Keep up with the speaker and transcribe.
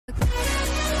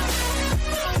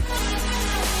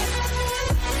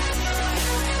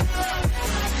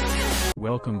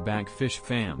Welcome back Fish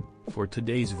Fam. For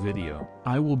today's video,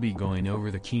 I will be going over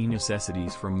the key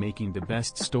necessities for making the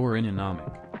best store in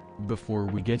Anomic. Before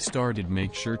we get started,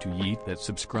 make sure to hit that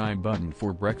subscribe button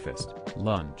for breakfast,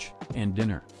 lunch, and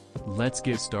dinner. Let's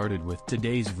get started with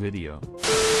today's video.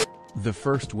 The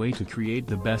first way to create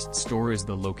the best store is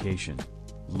the location.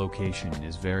 Location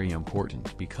is very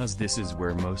important because this is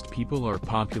where most people are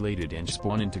populated and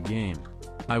spawn into game.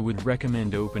 I would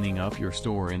recommend opening up your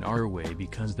store in our way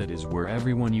because that is where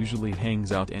everyone usually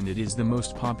hangs out and it is the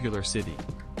most popular city.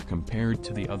 Compared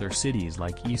to the other cities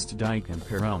like East Dyke and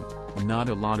Pelham, not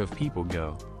a lot of people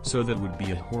go, so that would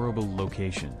be a horrible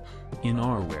location. In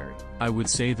our way, I would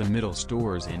say the middle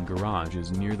stores and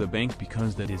garages near the bank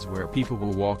because that is where people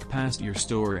will walk past your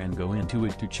store and go into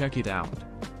it to check it out.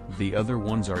 The other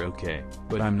ones are okay,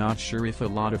 but I'm not sure if a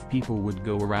lot of people would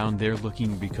go around there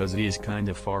looking because it is kind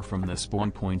of far from the spawn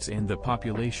points and the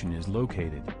population is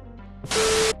located.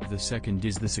 The second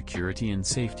is the security and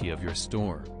safety of your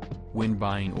store. When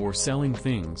buying or selling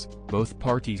things, both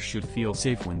parties should feel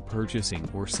safe when purchasing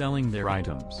or selling their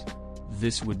items.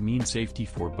 This would mean safety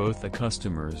for both the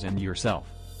customers and yourself.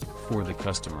 For the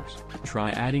customers,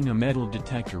 try adding a metal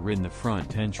detector in the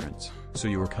front entrance, so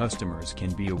your customers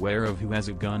can be aware of who has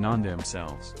a gun on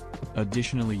themselves.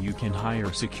 Additionally, you can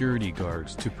hire security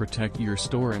guards to protect your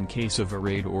store in case of a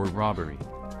raid or robbery.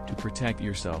 To protect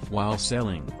yourself while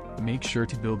selling, make sure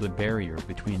to build a barrier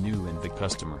between you and the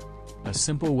customer. A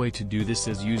simple way to do this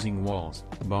is using walls,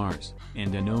 bars,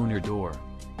 and an owner door.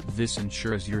 This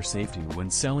ensures your safety when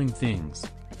selling things.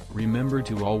 Remember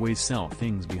to always sell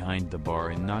things behind the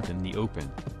bar and not in the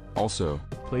open. Also,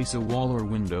 place a wall or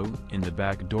window in the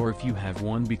back door if you have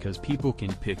one because people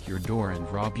can pick your door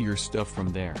and rob your stuff from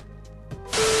there.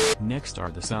 Next are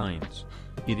the signs.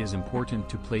 It is important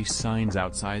to place signs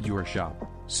outside your shop,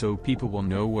 so people will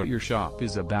know what your shop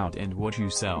is about and what you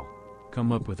sell.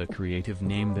 Come up with a creative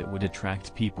name that would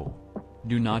attract people.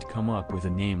 Do not come up with a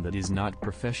name that is not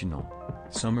professional.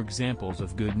 Some examples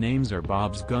of good names are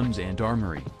Bob's Guns and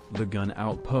Armory, The Gun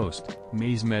Outpost,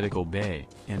 May's Medical Bay,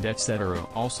 and etc.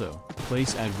 Also,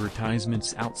 place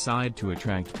advertisements outside to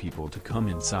attract people to come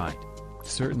inside.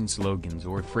 Certain slogans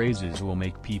or phrases will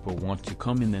make people want to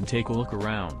come in and take a look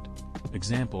around.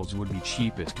 Examples would be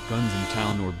cheapest guns in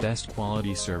town or best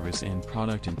quality service and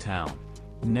product in town.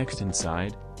 Next,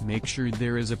 inside, make sure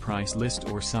there is a price list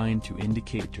or sign to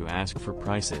indicate to ask for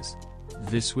prices.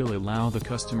 This will allow the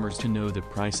customers to know the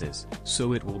prices,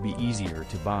 so it will be easier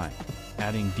to buy.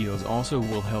 Adding deals also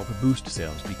will help boost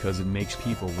sales because it makes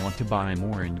people want to buy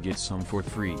more and get some for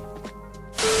free.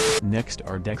 Next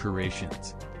are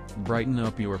decorations. Brighten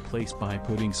up your place by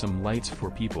putting some lights for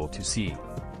people to see.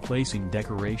 Placing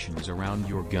decorations around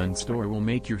your gun store will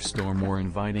make your store more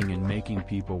inviting and making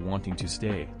people wanting to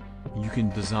stay. You can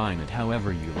design it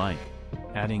however you like.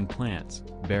 Adding plants,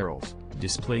 barrels,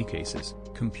 display cases,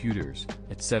 computers,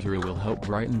 etc. will help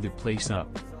brighten the place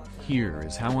up. Here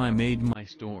is how I made my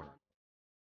store.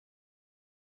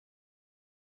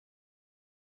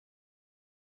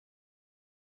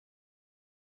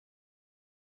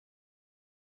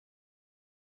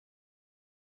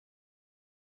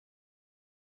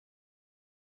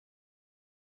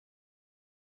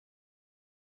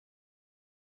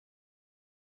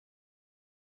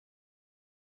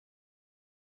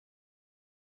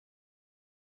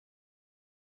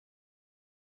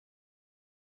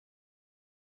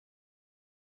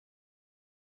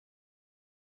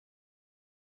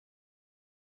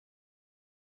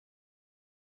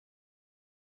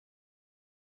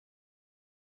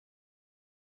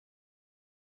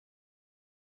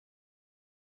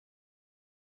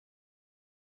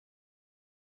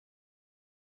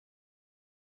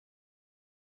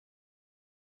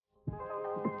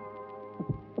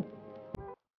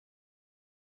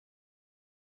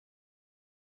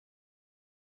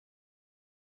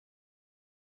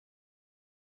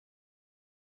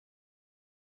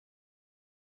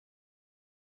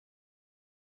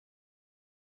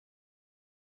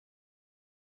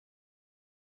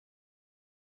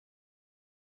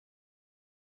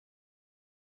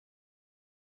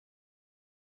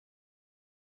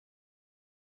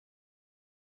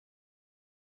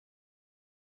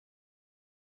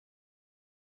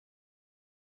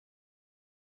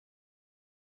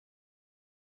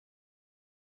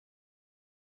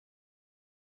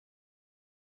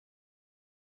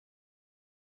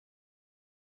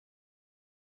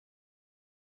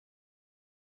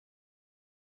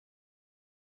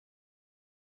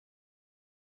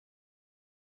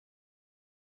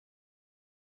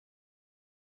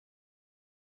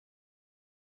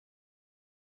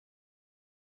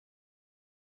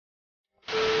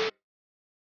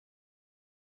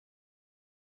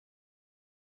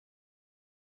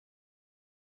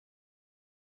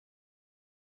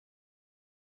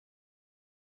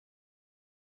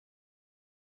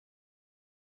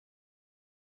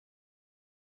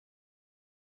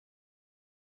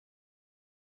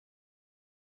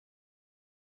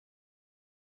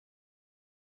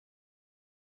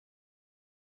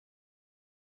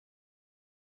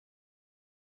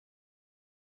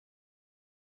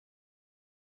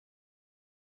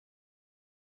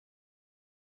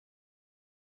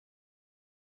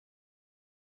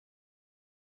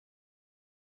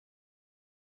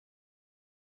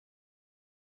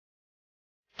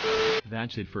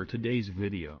 That's it for today's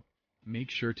video. Make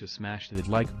sure to smash that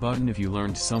like button if you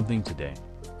learned something today.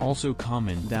 Also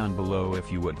comment down below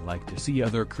if you would like to see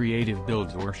other creative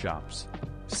builds or shops.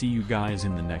 See you guys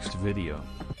in the next video.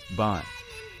 Bye.